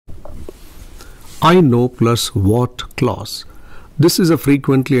I know plus what clause. This is a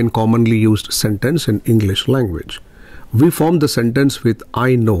frequently and commonly used sentence in English language. We form the sentence with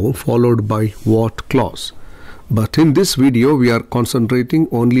I know followed by what clause. But in this video we are concentrating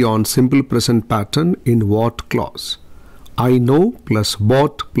only on simple present pattern in what clause. I know plus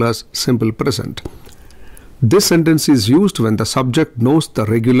what plus simple present. This sentence is used when the subject knows the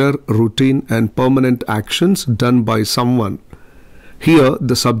regular, routine and permanent actions done by someone. Here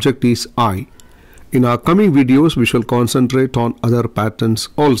the subject is I. In our coming videos we shall concentrate on other patterns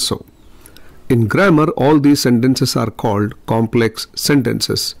also. In grammar all these sentences are called complex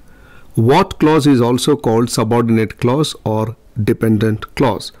sentences. What clause is also called subordinate clause or dependent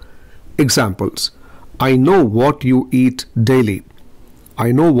clause. Examples: I know what you eat daily.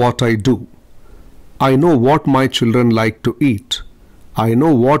 I know what I do. I know what my children like to eat. I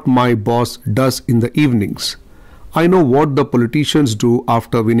know what my boss does in the evenings. I know what the politicians do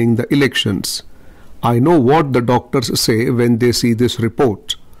after winning the elections. I know what the doctors say when they see this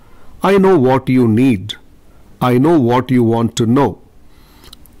report. I know what you need. I know what you want to know.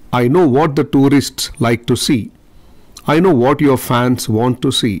 I know what the tourists like to see. I know what your fans want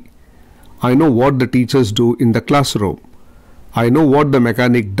to see. I know what the teachers do in the classroom. I know what the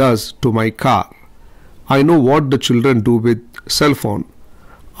mechanic does to my car. I know what the children do with cell phone.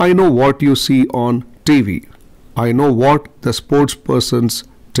 I know what you see on TV. I know what the sports persons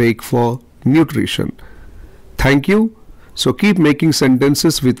take for nutrition. Thank you. So keep making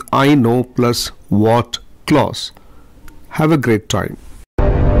sentences with I know plus what clause. Have a great time.